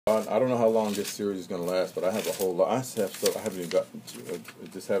I don't know how long this series is going to last, but I have a whole lot. I have stuff I haven't even gotten to.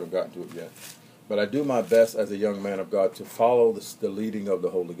 Just haven't gotten to it yet. But I do my best as a young man of God to follow the leading of the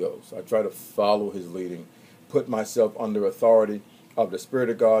Holy Ghost. I try to follow His leading, put myself under authority of the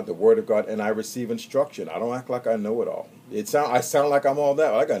Spirit of God, the Word of God, and I receive instruction. I don't act like I know it all. I sound like I'm all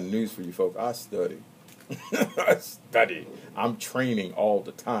that. Well, I got news for you folks. I study. I study. I'm training all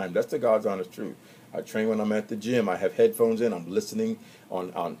the time. That's the God's honest truth. I train when I'm at the gym. I have headphones in. I'm listening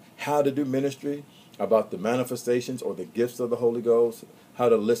on how to do ministry, about the manifestations or the gifts of the Holy Ghost, how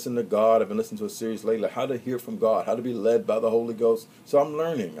to listen to God. I've been listening to a series lately, how to hear from God, how to be led by the Holy Ghost. So I'm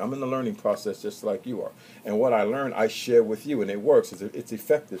learning. I'm in the learning process just like you are. And what I learn, I share with you, and it works. It's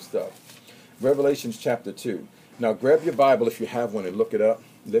effective stuff. Revelations chapter 2. Now grab your Bible if you have one and look it up.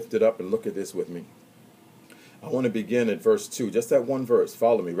 Lift it up and look at this with me. I want to begin at verse 2. Just that one verse.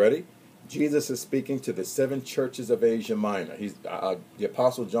 Follow me. Ready? Jesus is speaking to the 7 churches of Asia Minor. The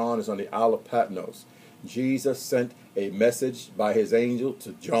Apostle John is on the Isle of Patmos. Jesus sent a message by his angel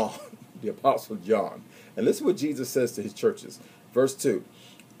to John, the Apostle John. And listen what Jesus says to his churches. Verse 2,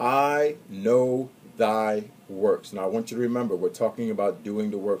 I know thy works. Now I want you to remember, we're talking about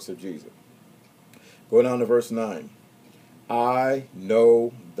doing the works of Jesus. Go down to verse 9. I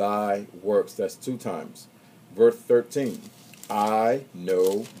know thy works. That's 2 times. Verse 13. I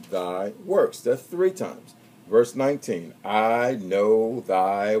know thy works. That's 3 times. Verse 19. I know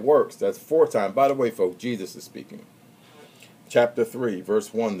thy works. That's 4 times. By the way, folks, Jesus is speaking. Chapter 3,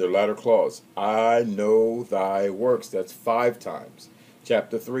 verse 1, the latter clause. I know thy works. That's 5 times.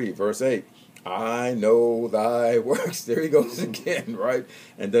 Chapter 3, verse 8. I know thy works. There he goes again, right?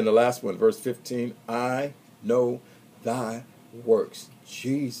 And then the last one, verse 15. I know thy works.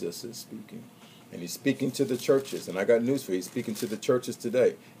 Jesus is speaking. And he's speaking to the churches. And I got news for you. He's speaking to the churches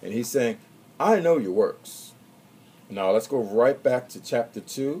today. And he's saying, I know your works. Now let's go right back to chapter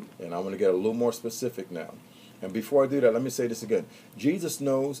 2. And I'm going to get a little more specific now. And before I do that, let me say this again. Jesus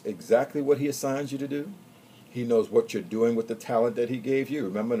knows exactly what he assigns you to do. He knows what you're doing with the talent that he gave you.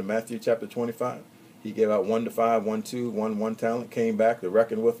 Remember in Matthew chapter 25? He gave out 1 to 5, 1, 2, 1 talent, came back to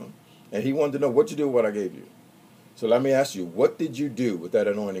reckon with him. And he wanted to know what you do with what I gave you. So let me ask you, what did you do with that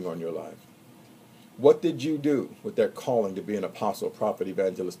anointing on your life? What did you do with that calling to be an apostle, prophet,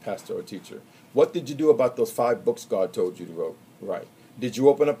 evangelist, pastor, or teacher? What did you do about those 5 books God told you to write? Did you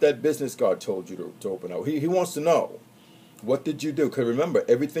open up that business God told you to open up? He wants to know. What did you do? Because remember,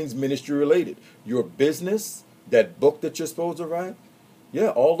 everything's ministry related. Your business, that book that you're supposed to write, yeah,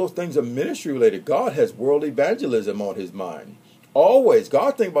 all those things are ministry related. God has world evangelism on his mind. Always.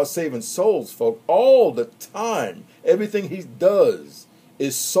 God thinks about saving souls, folks, all the time. Everything he does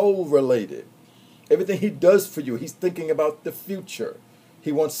is soul related. Everything he does for you, he's thinking about the future.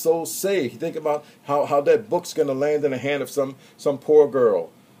 He wants souls saved. He thinks about how that book's going to land in the hand of some poor girl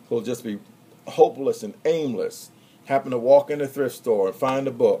who'll just be hopeless and aimless, happen to walk in a thrift store and find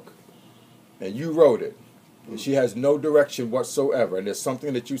a book, and you wrote it, and she has no direction whatsoever, and there's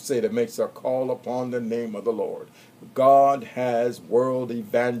something that you say that makes her call upon the name of the Lord. God has world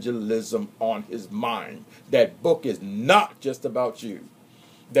evangelism on his mind. That book is not just about you.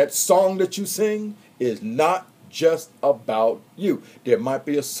 That song that you sing is not just about you. There might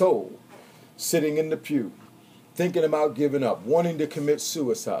be a soul sitting in the pew, thinking about giving up, wanting to commit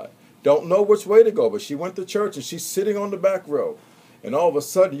suicide. Don't know which way to go, but she went to church and she's sitting on the back row. And all of a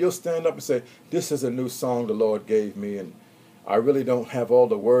sudden you'll stand up and say, this is a new song the Lord gave me, and I really don't have all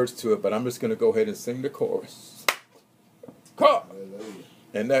the words to it, but I'm just going to go ahead and sing the chorus. Come!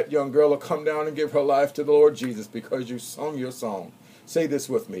 And that young girl will come down and give her life to the Lord Jesus because you sung your song. Say this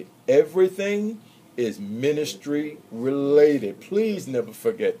with me. Everything is ministry related. Please never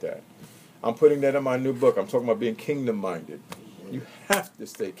forget that. I'm putting that in my new book. I'm talking about being kingdom minded. You have to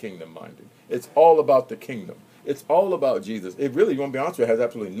stay kingdom minded. It's all about the kingdom. It's all about Jesus. It really, you want to be honest with you, has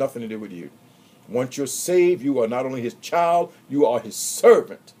absolutely nothing to do with you. Once you're saved, you are not only his child, you are his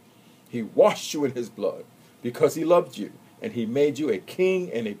servant. He washed you in his blood because he loved you. And he made you a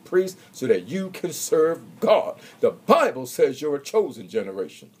king and a priest so that you can serve God. The Bible says you're a chosen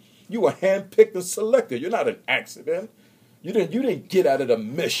generation. You were handpicked and selected. You're not an accident. You didn't get out of the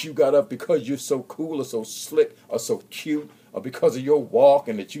mess you got up because you're so cool or so slick or so cute or because of your walk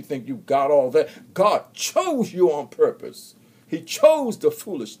and that you think you got all that. God chose you on purpose. He chose the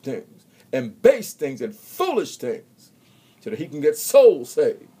foolish things and base things and foolish things so that he can get souls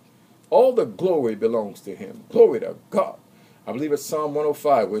saved. All the glory belongs to him. Glory to God. I believe it's Psalm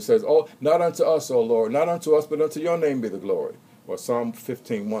 105 where it says, oh, not unto us, O Lord, not unto us, but unto your name be the glory. Or Psalm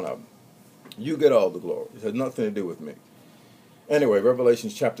 15, one of them. You get all the glory. It has nothing to do with me. Anyway,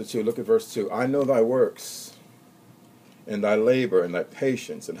 Revelation chapter 2, look at verse 2. I know thy works. in thy labor and thy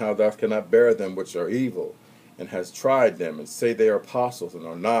patience, and how thou cannot bear them which are evil, and hast tried them, and say they are apostles, and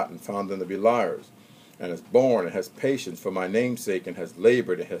are not, and found them to be liars, and has borne, and has patience for my name's sake, and has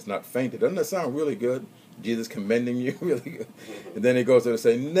labored, and has not fainted. Doesn't that sound really good? Jesus commending you, really good. And then he goes on to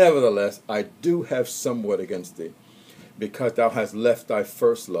say, nevertheless, I do have somewhat against thee, because thou hast left thy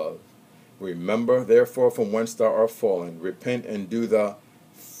first love. Remember, therefore, from whence thou art fallen, repent and do the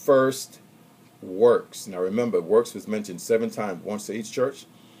first works. Now remember, works was mentioned 7 times, once to each church,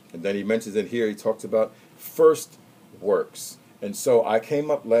 and then he mentions it here, he talks about first works. And so I came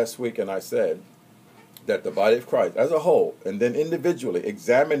up last week and I said that the body of Christ as a whole, and then individually,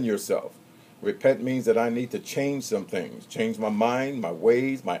 examine yourself. Repent means that I need to change some things, change my mind, my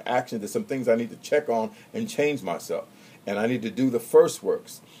ways, my actions. There's some things I need to check on and change myself. And I need to do the first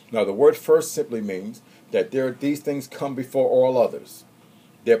works. Now the word first simply means that these things come before all others.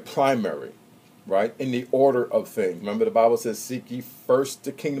 They're primary, right? In the order of things. Remember the Bible says, seek ye first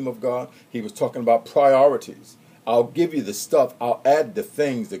the kingdom of God. He was talking about priorities. I'll give you the stuff. I'll add the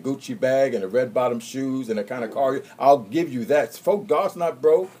things, the Gucci bag and the red bottom shoes and the kind of car. I'll give you that. Folks, God's not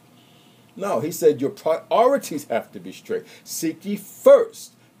broke. No, he said your priorities have to be straight. Seek ye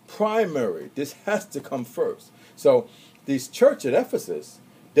first. Primary. This has to come first. So these church at Ephesus,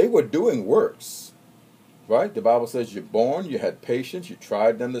 they were doing works. Right? The Bible says you're born, you had patience, you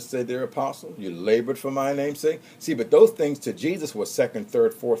tried them to say they're apostles, you labored for my name's sake. See, but those things to Jesus were 2nd,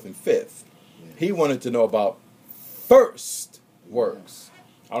 3rd, 4th, and 5th. He wanted to know about first works.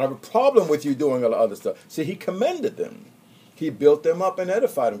 I don't have a problem with you doing all the other stuff. See, he commended them. He built them up and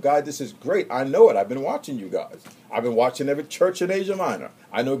edified them. God, this is great. I know it. I've been watching you guys. I've been watching every church in Asia Minor.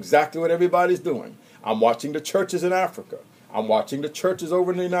 I know exactly what everybody's doing. I'm watching the churches in Africa. I'm watching the churches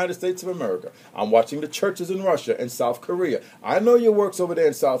over in the United States of America. I'm watching the churches in Russia and South Korea. I know your works over there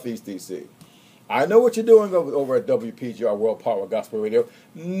in Southeast D.C. I know what you're doing over at WPGR, World Power Gospel Radio.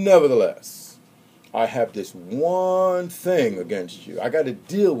 Nevertheless, I have this one thing against you. I got to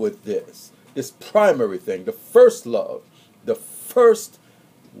deal with this primary thing, the first love, the first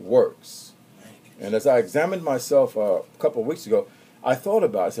works. And as I examined myself a couple of weeks ago, I thought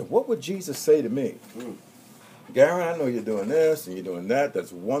about it. I said, what would Jesus say to me? Geren, I know you're doing this and you're doing that.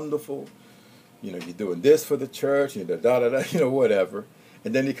 That's wonderful. You know, you're doing this for the church, and whatever.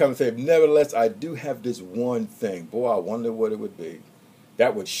 And then he comes and says, nevertheless, I do have this one thing. Boy, I wonder what it would be.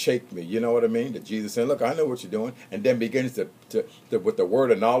 That would shake me. You know what I mean? That Jesus said, look, I know what you're doing. And then begins to with the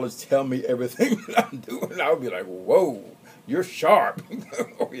word of knowledge, tell me everything that I'm doing. I would be like, whoa, you're sharp.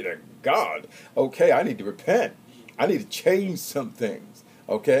 Glory to God. Okay, I need to repent. I need to change some things.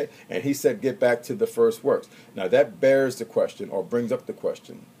 Okay? And he said, get back to the first works. Now that bears the question, or brings up the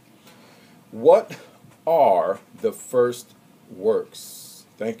question, what are the first works?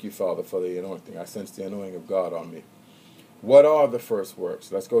 Thank you, Father, for the anointing. I sense the anointing of God on me. What are the first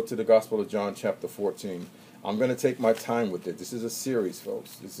works? Let's go to the Gospel of John, chapter 14. I'm going to take my time with it. This is a series,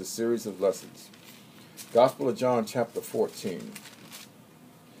 folks. This is a series of lessons. Gospel of John, chapter 14.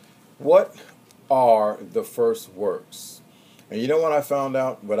 What are the first works? And you know what I found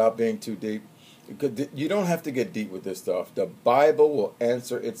out, without being too deep? You don't have to get deep with this stuff. The Bible will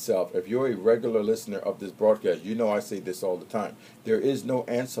answer itself. If you're a regular listener of this broadcast, you know I say this all the time. There is no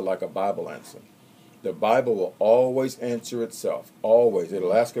answer like a Bible answer. The Bible will always answer itself. Always.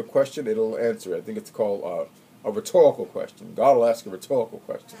 It'll ask a question, it'll answer it. I think it's called a rhetorical question. God will ask a rhetorical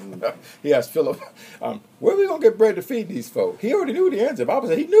question. He asked Philip, where are we going to get bread to feed these folk? He already knew the answer. The Bible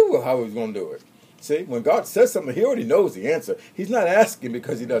said he knew how he was going to do it. See, when God says something, he already knows the answer. He's not asking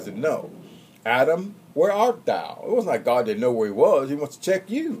because he doesn't know. Adam, where art thou? It wasn't like God didn't know where he was. He wants to check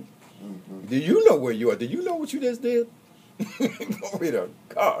you. Do you know where you are? Do you know what you just did? Glory to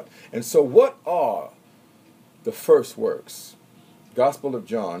God. And so what are the first works? Gospel of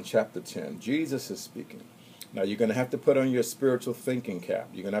John, chapter 10. Jesus is speaking. Now you're going to have to put on your spiritual thinking cap.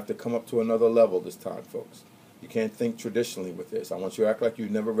 You're going to have to come up to another level this time, folks. You can't think traditionally with this. I want you to act like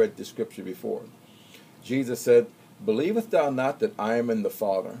you've never read the scripture before. Jesus said, believest thou not that I am in the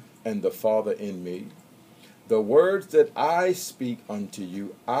Father, and the Father in me? The words that I speak unto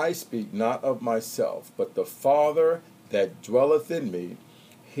you, I speak not of myself, but the Father that dwelleth in me,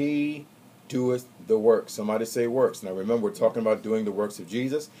 he doeth the works. Somebody say works. Now remember, we're talking about doing the works of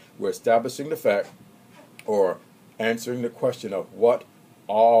Jesus. We're establishing the fact, or answering the question of what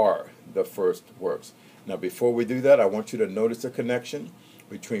are the first works. Now before we do that, I want you to notice the connection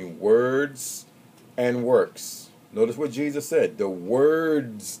between words and works. Notice what Jesus said. The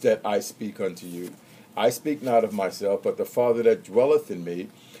words that I speak unto you, I speak not of myself, but the Father that dwelleth in me,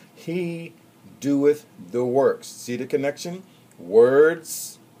 he doeth the works. See the connection?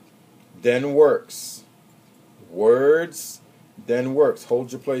 Words, then works. Words, then works.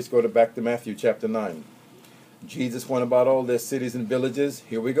 Hold your place. Go back to Matthew chapter 9. Jesus went about all their cities and villages.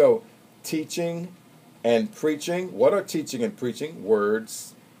 Here we go. Teaching and preaching. What are teaching and preaching?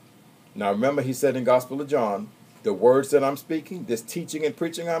 Words. Now remember, he said in Gospel of John, the words that I'm speaking, this teaching and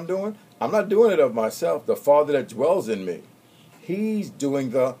preaching I'm doing, I'm not doing it of myself. The Father that dwells in me, he's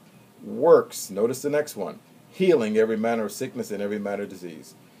doing the works. Notice the next one. Healing every manner of sickness and every manner of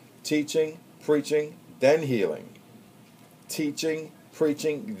disease. Teaching, preaching, then healing. Teaching,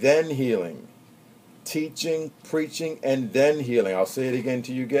 preaching, then healing. Teaching, preaching, and then healing. I'll say it again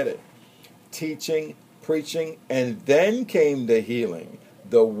till you get it. Teaching, preaching, and then came the healing.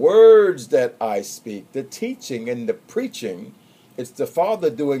 The words that I speak, the teaching and the preaching, it's the Father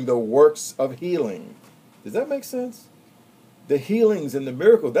doing the works of healing. Does that make sense? The healings and the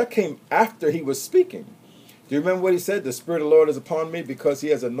miracles, that came after he was speaking. Do you remember what he said? The Spirit of the Lord is upon me because he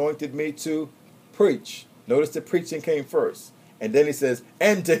has anointed me to preach. Notice the preaching came first. And then he says,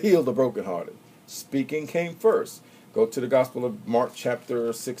 and to heal the brokenhearted. Speaking came first. Go to the Gospel of Mark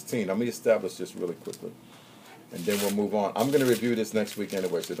chapter 16. Let me establish this really quickly. And then we'll move on. I'm going to review this next week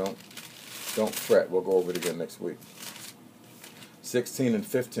anyway, so don't fret. We'll go over it again next week. 16 and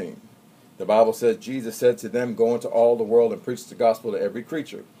 15. The Bible says, Jesus said to them, go into all the world and preach the gospel to every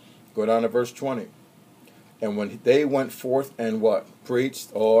creature. Go down to verse 20. And when they went forth and what? Preached,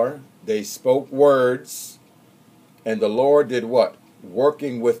 or they spoke words, and the Lord did what?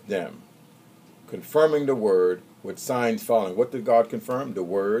 Working with them, confirming the word with signs following. What did God confirm? The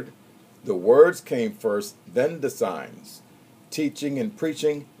word. The words came first, then the signs. Teaching and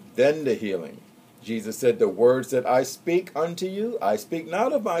preaching, then the healing. Jesus said, the words that I speak unto you, I speak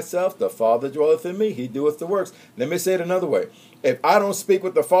not of myself. The Father dwelleth in me. He doeth the works. Let me say it another way. If I don't speak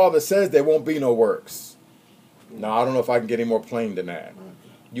what the Father says, there won't be no works. Now, I don't know if I can get any more plain than that.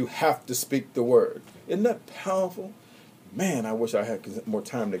 You have to speak the word. Isn't that powerful? Man, I wish I had more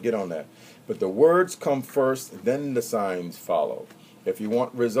time to get on that. But the words come first, then the signs follow. If you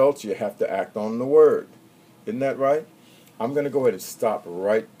want results, you have to act on the word. Isn't that right? I'm going to go ahead and stop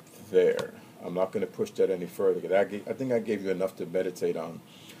right there. I'm not going to push that any further. I think I gave you enough to meditate on.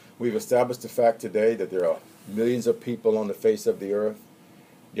 We've established the fact today that there are millions of people on the face of the earth.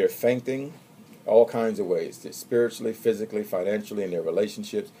 They're fainting all kinds of ways. They're spiritually, physically, financially, in their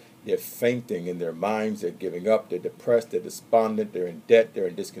relationships. They're fainting in their minds. They're giving up. They're depressed. They're despondent. They're in debt. They're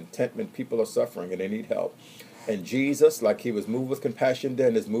in discontentment. People are suffering and they need help. And Jesus, like he was moved with compassion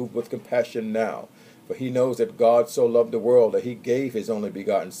then, is moved with compassion now. For he knows that God so loved the world that he gave his only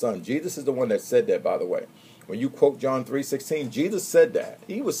begotten Son. Jesus is the one that said that, by the way. When you quote John 3:16, Jesus said that.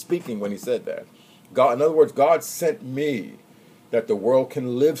 He was speaking when he said that. God, in other words, God sent me that the world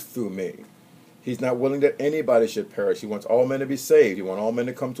can live through me. He's not willing that anybody should perish. He wants all men to be saved. He wants all men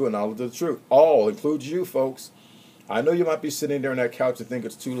to come to a knowledge of the truth. All includes you, folks. I know you might be sitting there on that couch and think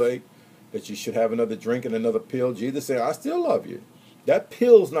it's too late, that you should have another drink and another pill. Jesus said, I still love you. That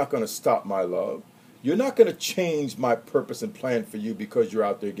pill's not going to stop my love. You're not going to change my purpose and plan for you because you're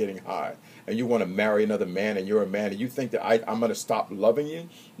out there getting high and you want to marry another man and you're a man and you think that I'm going to stop loving you.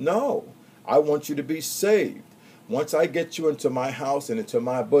 No, I want you to be saved. Once I get you into my house and into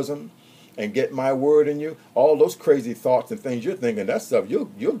my bosom and get my word in you, all those crazy thoughts and things you're thinking, that stuff,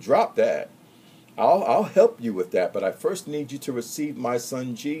 you'll drop that. I'll help you with that, but I first need you to receive my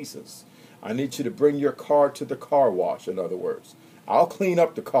Son Jesus. I need you to bring your car to the car wash, in other words. I'll clean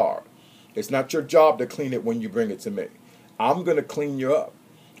up the car. It's not your job to clean it when you bring it to me. I'm going to clean you up.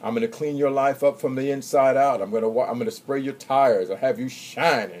 I'm going to clean your life up from the inside out. I'm going to spray your tires. I'll have you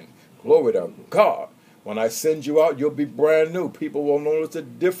shining. Glory to God. When I send you out, you'll be brand new. People will notice a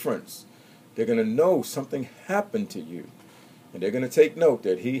difference. They're going to know something happened to you. And they're going to take note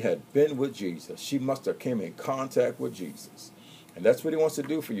that he had been with Jesus. She must have came in contact with Jesus. And that's what he wants to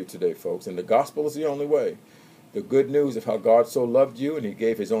do for you today, folks. And the gospel is the only way. The good news of how God so loved you and he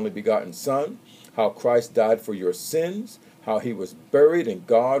gave his only begotten Son, how Christ died for your sins, how he was buried and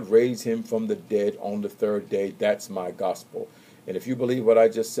God raised him from the dead on the third day. That's my gospel. And if you believe what I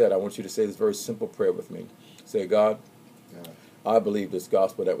just said, I want you to say this very simple prayer with me. Say, God, I believe this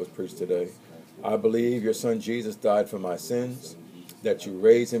gospel that was preached today. I believe your Son Jesus died for my sins, that you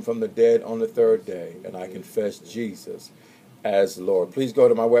raised him from the dead on the third day, and I confess Jesus as Lord. Please go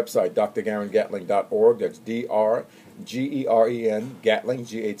to my website, drgerengatling.org. That's D-R-G-E-R-E-N, Gatling,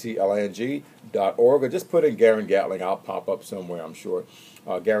 G-A-T-L-I-N-G.org. Or just put in Geren Gatling. I'll pop up somewhere, I'm sure.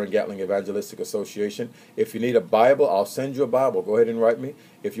 Geren Gatling Evangelistic Association. If you need a Bible, I'll send you a Bible. Go ahead and write me.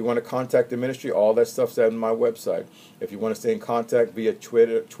 If you want to contact the ministry, all that stuff's on my website. If you want to stay in contact via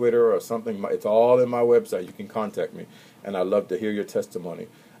Twitter or something, it's all in my website. You can contact me. And I'd love to hear your testimony.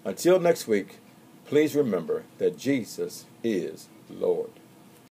 Until next week, Please remember that Jesus is Lord.